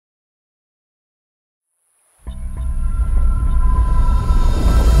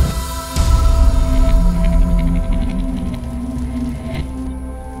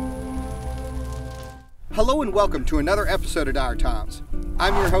Hello and welcome to another episode of DyerTimes.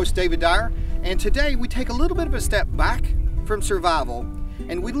 I'm your host David Dyer, and today we take a little bit of a step back from survival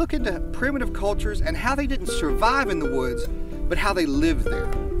and we look into primitive cultures and how they didn't survive in the woods, but how they lived there.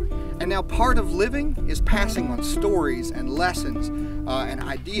 And now part of living is passing on stories and lessons and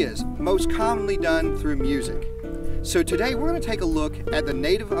ideas, most commonly done through music. So today we're going to take a look at the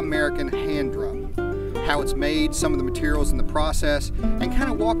Native American hand drum, how it's made, some of the materials in the process, and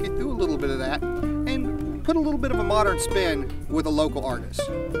kind of walk you through a little bit of that and put a little bit of a modern spin with a local artist.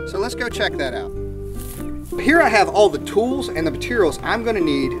 So let's go check that out. Here I have all the tools and the materials I'm going to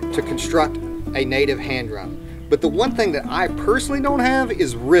need to construct a native hand drum. But the one thing that I personally don't have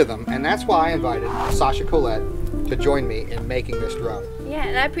is rhythm, and that's why I invited Sasha Colette to join me in making this drum. Yeah,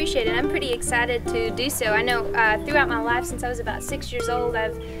 and I appreciate it. I'm pretty excited to do so. I know throughout my life, since I was about 6 years old,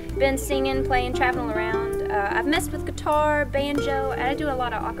 I've been singing, playing, traveling around. I've messed with guitar, banjo, and I do a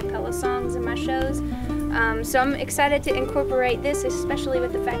lot of a cappella songs in my shows. So I'm excited to incorporate this, especially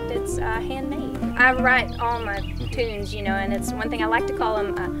with the fact that it's handmade. I write all my tunes, you know, and it's one thing I like to call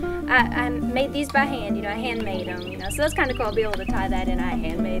them. I made these by hand, you know, I handmade them, you know, so that's kind of cool to be able to tie that in. I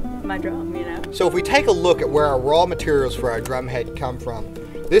handmade my drum, you know. So if we take a look at where our raw materials for our drum head come from,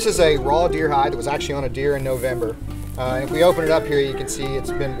 this is a raw deer hide that was actually on a deer in November. If we open it up here, you can see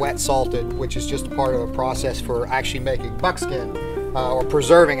it's been wet salted, which is just a part of a process for actually making buckskin or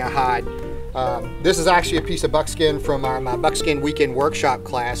preserving a hide. This is actually a piece of buckskin from my Buckskin Weekend Workshop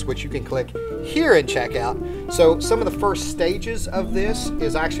class, which you can click here and check out. So some of the first stages of this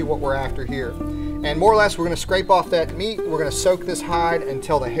is actually what we're after here. And more or less, we're going to scrape off that meat. We're going to soak this hide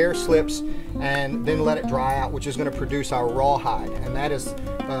until the hair slips and then let it dry out, which is going to produce our raw hide. And that is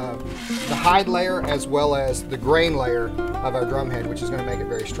the hide layer as well as the grain layer of our drum head, which is going to make it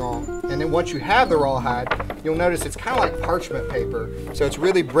very strong. And then once you have the raw hide, you'll notice it's kind of like parchment paper. So it's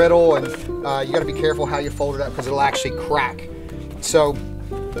really brittle, and you got to be careful how you fold it up because it'll actually crack. So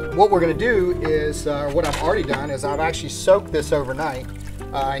what we're going to do is, what I've already done is I've actually soaked this overnight.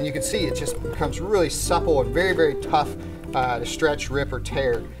 And you can see it just becomes really supple and very, very tough to stretch, rip, or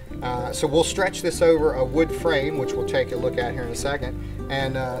tear. So we'll stretch this over a wood frame, which we'll take a look at here in a second,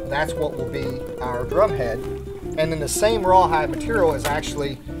 and that's what will be our drum head. And then the same rawhide material is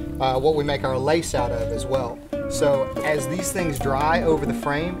actually what we make our lace out of as well. So as these things dry over the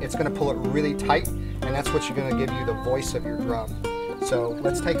frame, it's going to pull it really tight, and that's what's going to give you the voice of your drum. So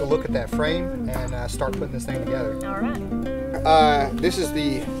let's take a look at that frame and start putting this thing together. All right. This is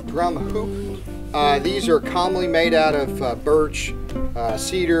the drum hoop. These are commonly made out of birch,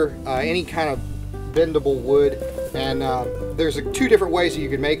 cedar, any kind of bendable wood. And there's two different ways that you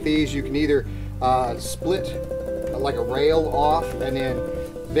can make these. You can either split like a rail off and then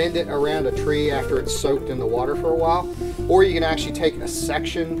bend it around a tree after it's soaked in the water for a while. Or you can actually take a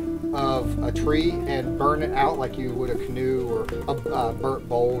section of a tree and burn it out like you would a canoe or a burnt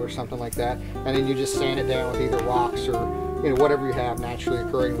bowl or something like that. And then you just sand it down with either rocks or whatever you have naturally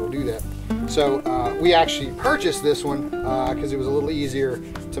occurring will do that. So we actually purchased this one because it was a little easier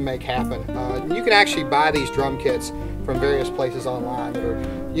to make happen. You can actually buy these drum kits from various places online that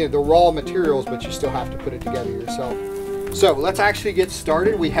are the raw materials, but you still have to put it together yourself. So let's actually get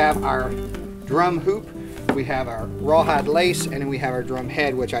started. We have our drum hoop, we have our rawhide lace, and then we have our drum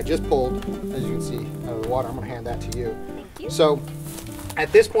head, which I just pulled, as you can see, out of the water. I'm going to hand that to you. Thank you. So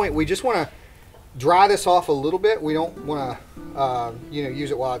at this point, we just want to dry this off a little bit. We don't want to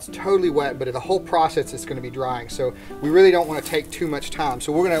use it while it's totally wet, but the whole process is going to be drying. So we really don't want to take too much time.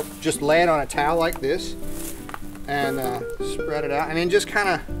 So we're going to just lay it on a towel like this and spread it out, and then just kind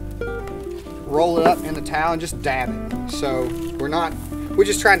of roll it up in the towel and just dab it. So we're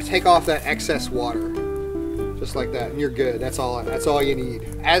just trying to take off that excess water, just like that, and you're good. That's all you need.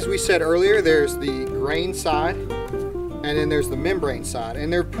 As we said earlier, there's the grain side and then there's the membrane side,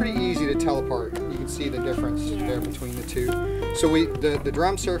 and they're pretty easy to tell apart. You can see the difference there between the two. So the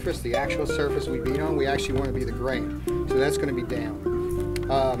drum surface, the actual surface we beat on, we actually want to be the grain. So that's going to be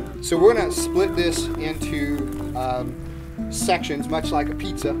down. So we're going to split this into sections, much like a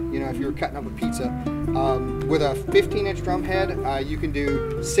pizza. If you were cutting up a pizza. With a 15-inch drum head, you can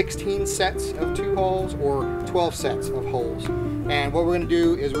do 16 sets of 2 holes or 12 sets of holes. And what we're going to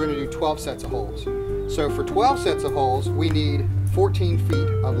do is we're going to do 12 sets of holes. So for 12 sets of holes, we need 14 feet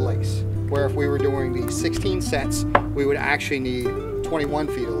of lace. Where if we were doing the 16 sets, we would actually need 21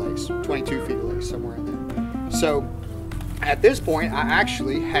 feet of lace, 22 feet of lace, somewhere in there. So at this point, I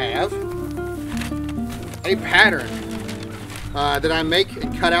actually have a pattern that I make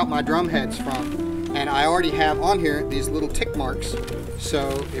and cut out my drum heads from. And I already have on here these little tick marks.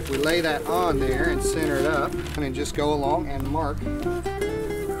 So if we lay that on there and center it up, and then just go along and mark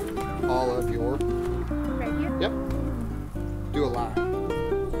all of your do a line.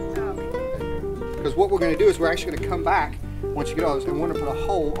 Because what we're going to do is we're actually going to come back once you get all this, and we're going to put a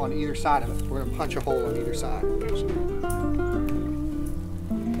hole on either side of it. We're going to punch a hole on either side.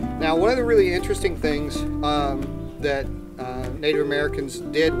 Now, one of the really interesting things that Native Americans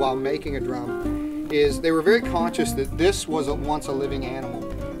did while making a drum is they were very conscious that this was once a living animal,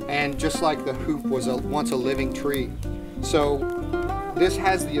 and just like the hoop was once a living tree. So this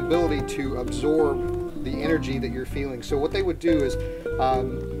has the ability to absorb the energy that you're feeling. So what they would do is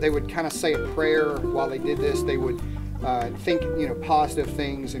they would kind of say a prayer while they did this. They would think, positive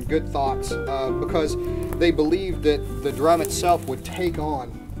things and good thoughts because they believed that the drum itself would take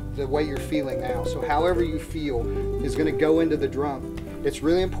on the way you're feeling now. So however you feel is going to go into the drum. It's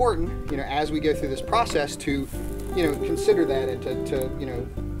really important, as we go through this process to, consider that and to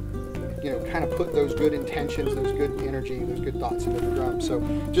kind of put those good intentions, those good energy, those good thoughts into the drum. So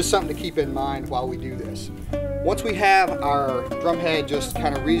just something to keep in mind while we do this. Once we have our drum head just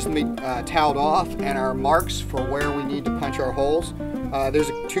kind of reasonably toweled off and our marks for where we need to punch our holes, there's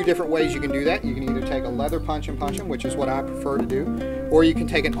two different ways you can do that. You can either take a leather punch and punch them, which is what I prefer to do, or you can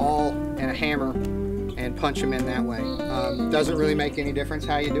take an awl and a hammer and punch them in that way. Doesn't really make any difference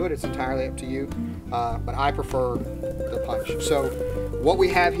how you do it. It's entirely up to you, but I prefer the punch. So what we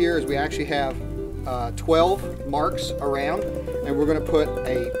have here is we actually have 12 marks around, and we're going to put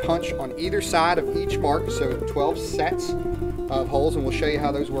a punch on either side of each mark, so 12 sets of holes, and we'll show you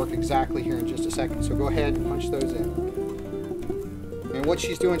how those work exactly here in just a second. So go ahead and punch those in. And what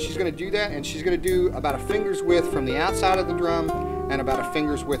she's doing, she's going to do that, and she's going to do about a finger's width from the outside of the drum and about a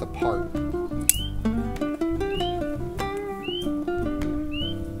finger's width apart.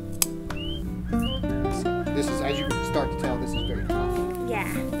 This is, as you can start to tell, this is very tough. Yeah.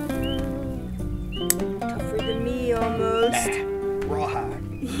 Tougher than me almost. Rawhide.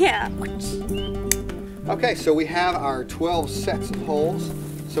 Yeah. Okay, so we have our 12 sets of holes.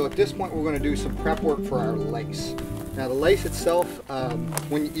 So at this point we're going to do some prep work for our lace. Now the lace itself,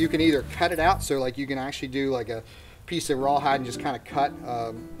 when you can either cut it out, so like you can actually do like a piece of rawhide and just kind of cut.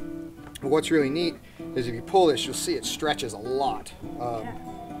 What's really neat is if you pull this, you'll see it stretches a lot.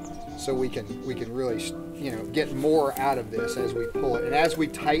 So we can really, get more out of this as we pull it. And as we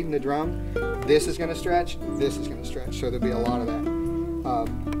tighten the drum, this is going to stretch, this is going to stretch. So there'll be a lot of that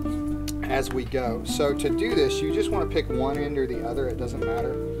as we go. So to do this, you just want to pick one end or the other. It doesn't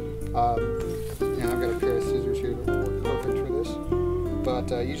matter. I've got a pair of scissors here that will work perfect for this. But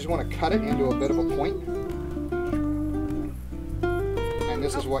you just want to cut it into a bit of a point. And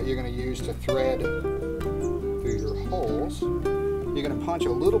this is what you're going to use to thread through your holes. You're going to punch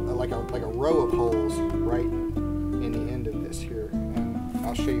a little bit, like a row of holes right in the end of this here. And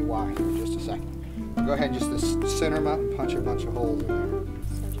I'll show you why in just a second. Go ahead and just center them up and punch a bunch of holes in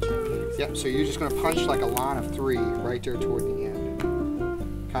there. Yep, so you're just going to punch like a line of 3 right there toward the end.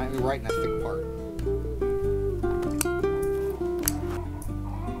 Kind of right in that thick part.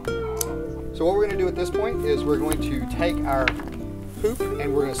 So what we're going to do at this point is we're going to take our hoop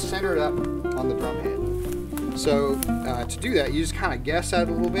and we're going to center it up on the drum head. So to do that, you just kind of guess at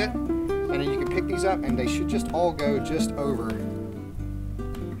it a little bit, and then you can pick these up and they should just all go just over,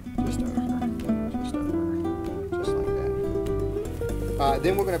 just like that.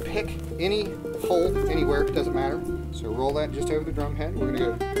 Then we're going to pick any hole anywhere, it doesn't matter. So roll that just over the drum head. We're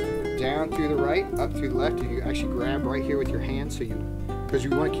going to go down through the right, up through the left. You actually grab right here with your hand, so because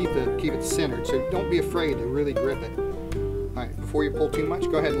you want to keep it centered. So don't be afraid to really grip it. All right, before you pull too much,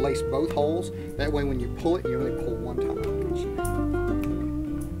 go ahead and lace both holes. That way, when you pull it, you only pull one time.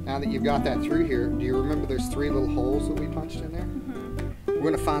 Now that you've got that through here, do you remember there's 3 little holes that we punched in there? Mm-hmm. We're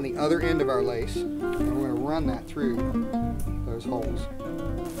going to find the other end of our lace, and we're going to run that through those holes.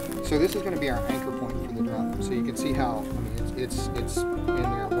 So this is going to be our anchor point for the drum. So you can see how, it's in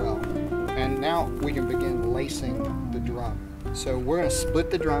there well. And now we can begin lacing the drum. So we're going to split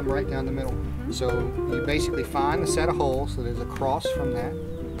the drum right down the middle. So you basically find the set of holes, so there's a cross from that.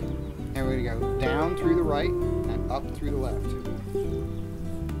 And we're going to go down through the right and up through the left.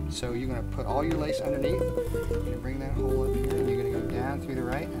 So you're going to put all your lace underneath. You're going to bring that hole up here, and you're going to go down through the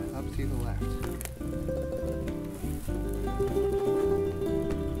right and up through the left.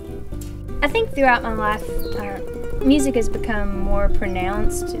 I think throughout my life, music has become more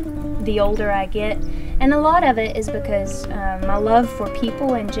pronounced the older I get, and a lot of it is because my love for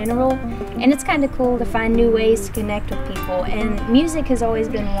people in general, and it's kind of cool to find new ways to connect with people, and music has always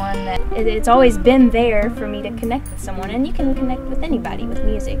been one that it's always been there for me to connect with someone, and you can connect with anybody with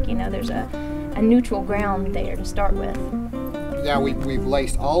music. There's a neutral ground there to start with. Now we've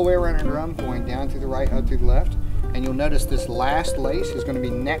laced all the way around our drum, going down through the right, up through the left. And you'll notice this last lace is going to be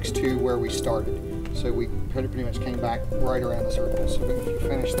next to where we started. So we pretty much came back right around the circle. So if you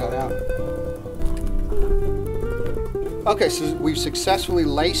finish that out. Okay, so we've successfully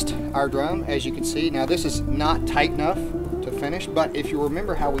laced our drum, as you can see. Now this is not tight enough to finish, but if you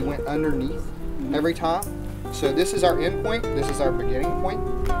remember how we went underneath every time, so this is our end point, this is our beginning point.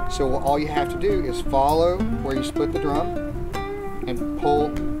 So all you have to do is follow where you split the drum and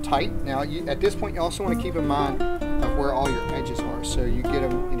pull tight. Now at this point you also want to keep in mind of where all your edges are. So you get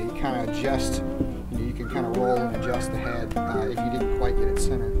them, you kind of adjust, you can kind of roll and adjust the head if you didn't quite get it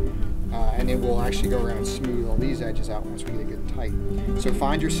centered. And then we'll actually go around and smooth all these edges out once we get it good and tight. So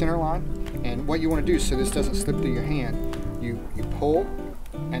find your center line, and what you want to do so this doesn't slip through your hand, you pull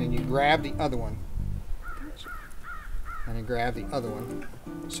and then you grab the other one. And then grab the other one.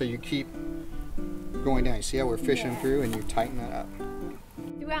 So you keep going down. You see how we're fishing through, and you tighten that up.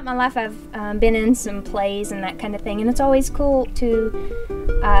 Throughout my life, I've been in some plays and that kind of thing, and it's always cool to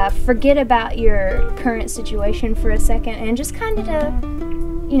forget about your current situation for a second and just kind of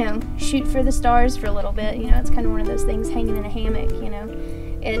you know, shoot for the stars for a little bit. You know, it's kind of one of those things, hanging in a hammock, you know.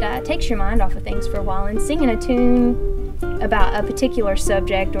 It takes your mind off of things for a while, and singing a tune about a particular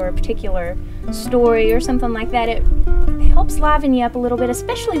subject or a particular story or something like that, it helps liven you up a little bit,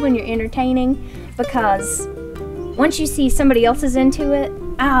 especially when you're entertaining, because once you see somebody else is into it,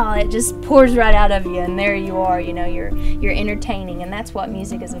 it just pours right out of you, and there you are, you know, you're entertaining, and that's what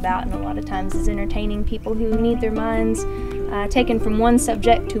music is about, and a lot of times is entertaining people who need their minds taken from one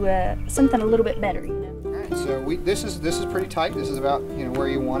subject to something a little bit better, you know. All right, so this is pretty tight. This is about, you know, where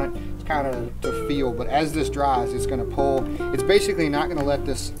you want it. It's kind of to feel, but as this dries, it's going to pull. It's basically not going to let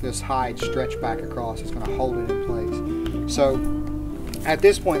this hide stretch back across. It's going to hold it in place. So at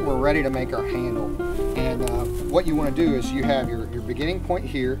this point, we're ready to make our handle. And what you want to do is you have your beginning point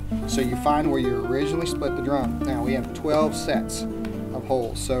here, so you find where you originally split the drum. Now we have 12 sets of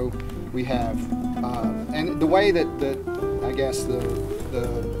holes, so we have, and the way that I guess the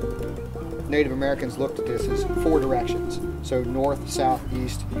Native Americans looked at this is 4 directions. So north, south,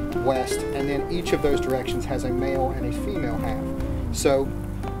 east, west, and then each of those directions has a male and a female half. So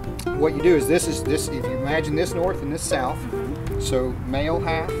what you do is this, if you imagine this north and this south, so male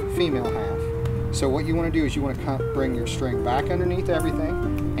half, female half. So what you want to do is you want to bring your string back underneath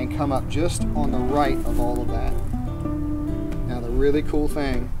everything and come up just on the right of all of that. Now the really cool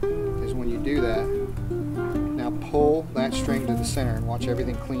thing is when you do that, now pull that string to the center and watch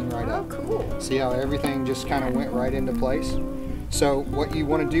everything clean right up. Cool. See how everything just kind of went right into place? So what you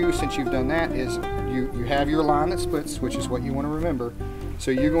want to do since you've done that is you have your line that splits, which is what you want to remember. So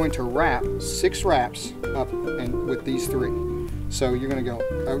you're going to wrap 6 wraps up and with these 3. So you're going to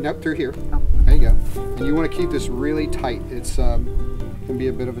go up through here. There you go. And you want to keep this really tight. It's going to be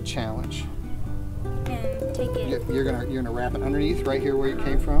a bit of a challenge. And take it. You're gonna wrap it underneath right here where you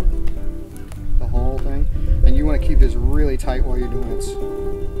came from, the whole thing, and you want to keep this really tight while you're doing this.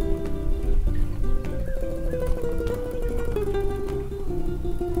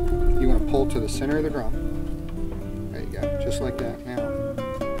 You want to pull to the center of the drum. There you go, just like that. Now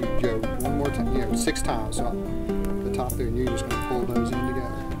you go one more time. You know, 6 times. So the top there, and you're just going to pull those in together.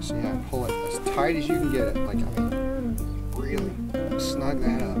 So yeah, pull it as tight as you can get it. Like, I mean, really snug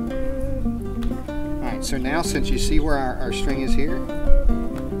that up. Alright, so now since you see where our string is here,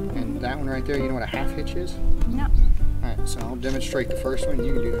 and that one right there, you know what a half hitch is? No. Alright, so I'll demonstrate the first one,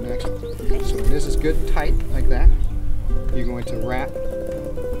 you can do the next one. So when this is good and tight like that, you're going to wrap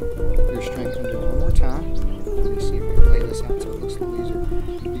your string under one more time. Let me see if we can lay this out so it looks a little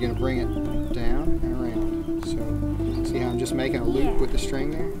easier. You're going to bring it down and around. So see how I'm just making a loop with the string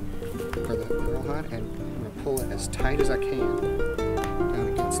there, or the rawhide, and I'm going to pull it as tight as I can down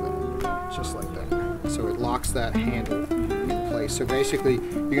against that, just like that. So it locks that handle in place. So basically,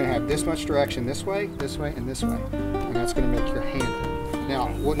 you're going to have this much direction this way, and this way, and that's going to make your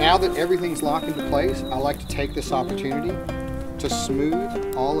handle. Now that everything's locked into place, I like to take this opportunity to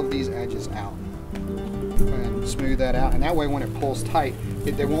smooth all of these edges out. And smooth that out, and that way when it pulls tight,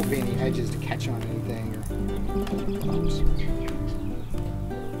 there won't be any edges to catch on anything or bumps.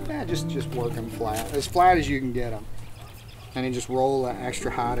 Yeah, just work them flat as you can get them. And then just roll that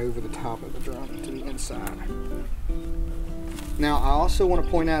extra hide over the top of the drum to the inside. Now I also want to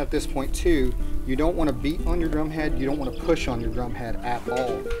point out at this point too, you don't want to beat on your drum head, you don't want to push on your drum head at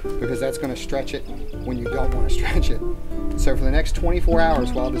all, because that's going to stretch it when you don't want to stretch it. So for the next 24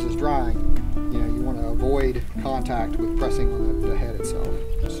 hours while this is drying, you want to avoid contact with pressing on the head itself.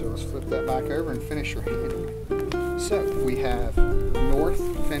 So let's flip that back over and finish your handle. So we have north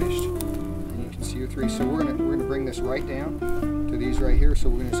finished, and you can see your 3. So we're gonna bring this right down to these right here. So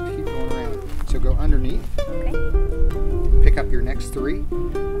we're gonna just keep going around. So go underneath. Okay. Pick up your next 3.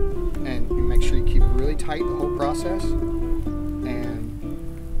 and you make sure you keep really tight the whole process, and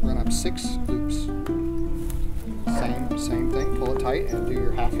run up 6 loops. Same thing, pull it tight and do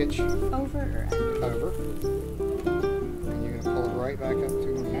your half hitch. Over or under? Over. And you're going to pull it right back up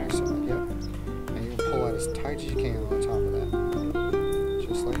through the near side. Yep. And you're going to pull it as tight as you can on the top of that.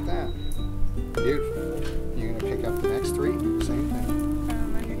 Just like that. Beautiful. You're going to pick up the next 3, same thing.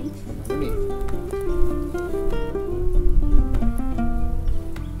 Underneath? Underneath.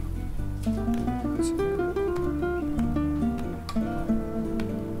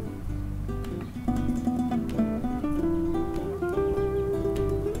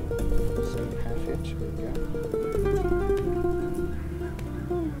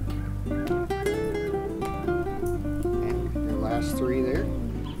 Last 3 there.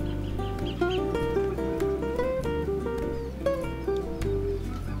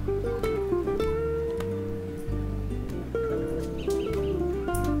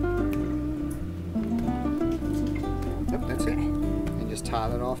 Yep, that's it. And just tie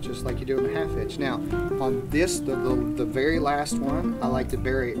that off just like you do in the half hitch. Now, on this, the very last one, I like to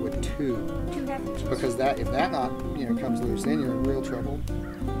bury it with 2 half hitches. because that, if that knot, you know, comes loose, then you're in real trouble.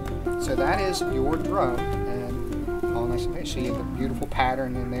 So that is your drum. All nice and nice. So you have a beautiful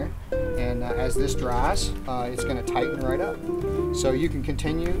pattern in there, and as this dries, it's going to tighten right up. So you can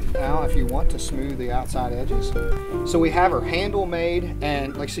continue now if you want to smooth the outside edges. So we have our handle made,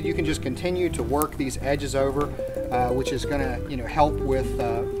 and like I said, you can just continue to work these edges over, which is going to, you know, help with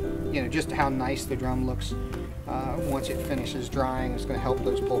you know, just how nice the drum looks. Once it finishes drying, it's going to help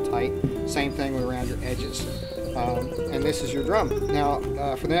those pull tight. Same thing with around your edges. And this is your drum. Now,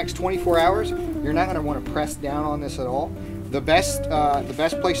 for the next 24 hours, you're not going to want to press down on this at all. The best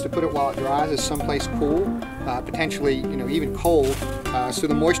place to put it while it dries is someplace cool, potentially, you know, even cold, so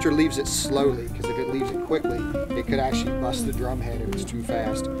the moisture leaves it slowly. Because if it leaves it quickly, it could actually bust the drum head if it's too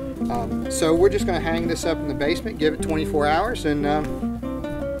fast. So we're just going to hang this up in the basement, give it 24 hours, and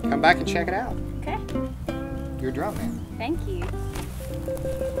come back and check it out. Okay. Your drum, man. Thank you.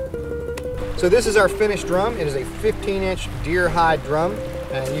 So this is our finished drum. It is a 15-inch deer hide drum,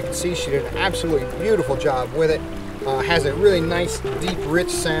 and you can see she did an absolutely beautiful job with it. Has a really nice, deep,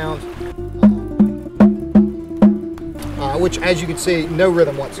 rich sound, which, as you can see, no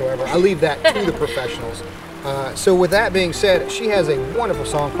rhythm whatsoever. I leave that to the professionals. So with that being said, she has a wonderful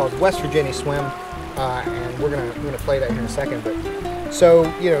song called West Virginia Swim, and we're gonna play that here in a second. But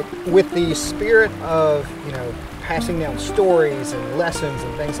so, you know, with the spirit of, you know, passing down stories and lessons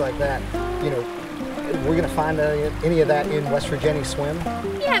and things like that, you know, we're going to find any of that in West Virginia Swim?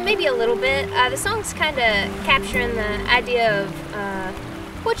 Yeah, maybe a little bit. The song's kind of capturing the idea of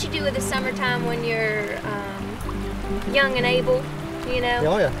what you do in the summertime when you're young and able, you know?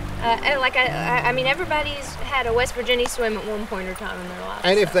 Oh, yeah. I mean, everybody's had a West Virginia Swim at one point or time in their life.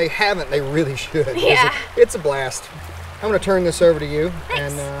 And if they haven't, they really should. Yeah. It's a blast. I'm going to turn this over to you.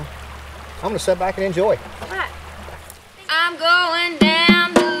 Thanks. And I'm going to sit back and enjoy. All right. I'm going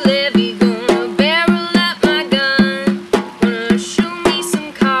down the levee, gonna barrel up my gun, gonna shoot me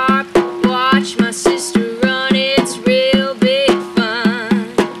some carp, watch my sister run, it's real big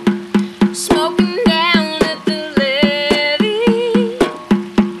fun, smoking down at the levee,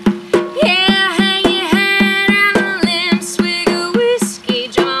 yeah, hang your hat on a limb, swig of whiskey,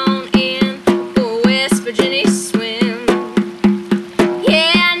 jump on in, go West Virginia swim,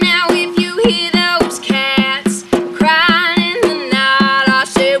 yeah, now if you hear those cats crying in the night,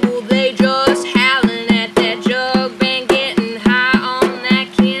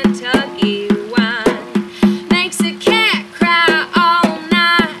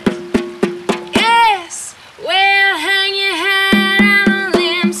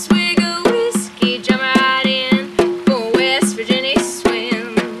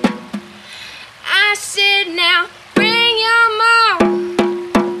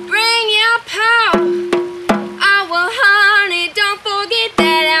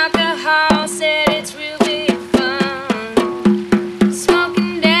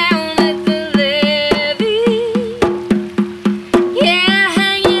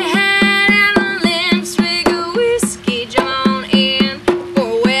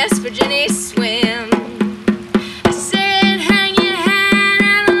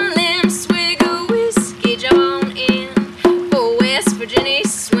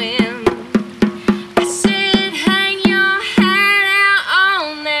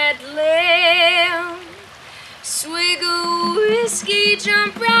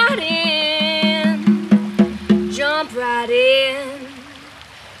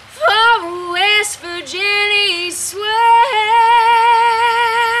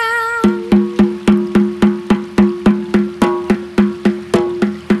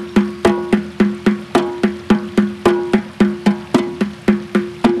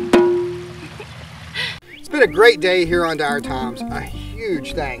 been a great day here on DyerTimes. A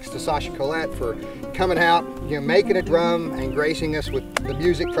huge thanks to Sasha Colette for coming out, making a drum and gracing us with the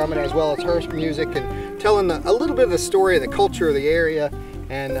music from it, as well as her music, and telling a little bit of the story of the culture of the area,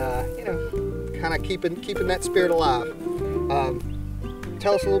 and kind of keeping that spirit alive.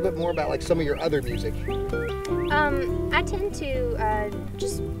 Tell us a little bit more about like some of your other music. I tend to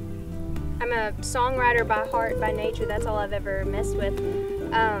I'm a songwriter by heart, by nature. That's all I've ever messed with.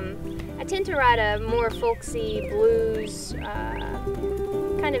 I tend to write a more folksy blues,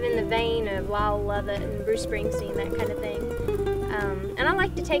 kind of in the vein of Lyle Lovett and Bruce Springsteen, that kind of thing. And I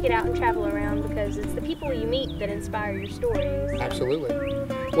like to take it out and travel around because it's the people you meet that inspire your stories. Absolutely.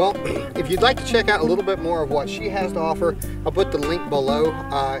 Well, if you'd like to check out a little bit more of what she has to offer, I'll put the link below.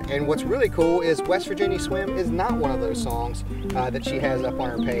 And what's really cool is West Virginia Swim is not one of those songs that she has up on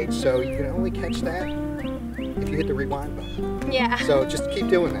her page. So you can only catch that if you hit the rewind button. Yeah. So just keep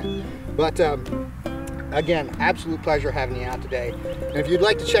doing that. But again, absolute pleasure having you out today. And if you'd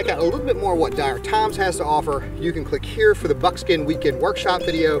like to check out a little bit more what DyerTimes has to offer, you can click here for the Buckskin Weekend Workshop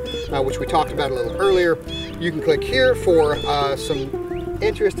video, which we talked about a little earlier. You can click here for some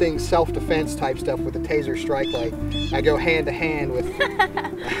interesting self-defense type stuff with the taser strike light. I go hand to hand with,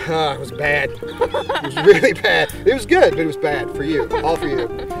 it was bad. It was really bad. It was good, but it was bad for you, all for you.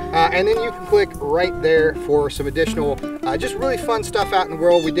 And then you can click right there for some additional, just really fun stuff out in the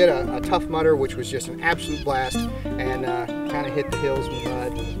world. We did a Tough Mudder, which was just an absolute blast, and kind of hit the hills with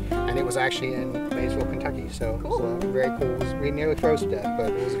mud, and it was actually in Maysville, Kentucky, so cool. It was very cool. We nearly froze to death,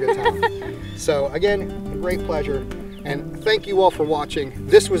 but it was a good time. So again, a great pleasure. And thank you all for watching.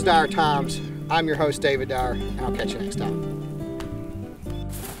 This was DyerTimes. I'm your host, David Dyer, and I'll catch you next time.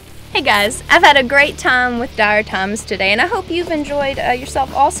 Hey guys, I've had a great time with DyerTimes today, and I hope you've enjoyed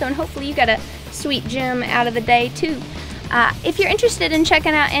yourself also, and hopefully you got a sweet gem out of the day too. If you're interested in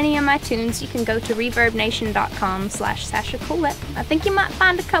checking out any of my tunes, you can go to reverbnation.com/Sasha Colette. I think you might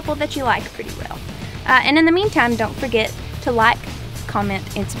find a couple that you like pretty well. And in the meantime, don't forget to like, comment,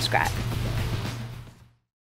 and subscribe.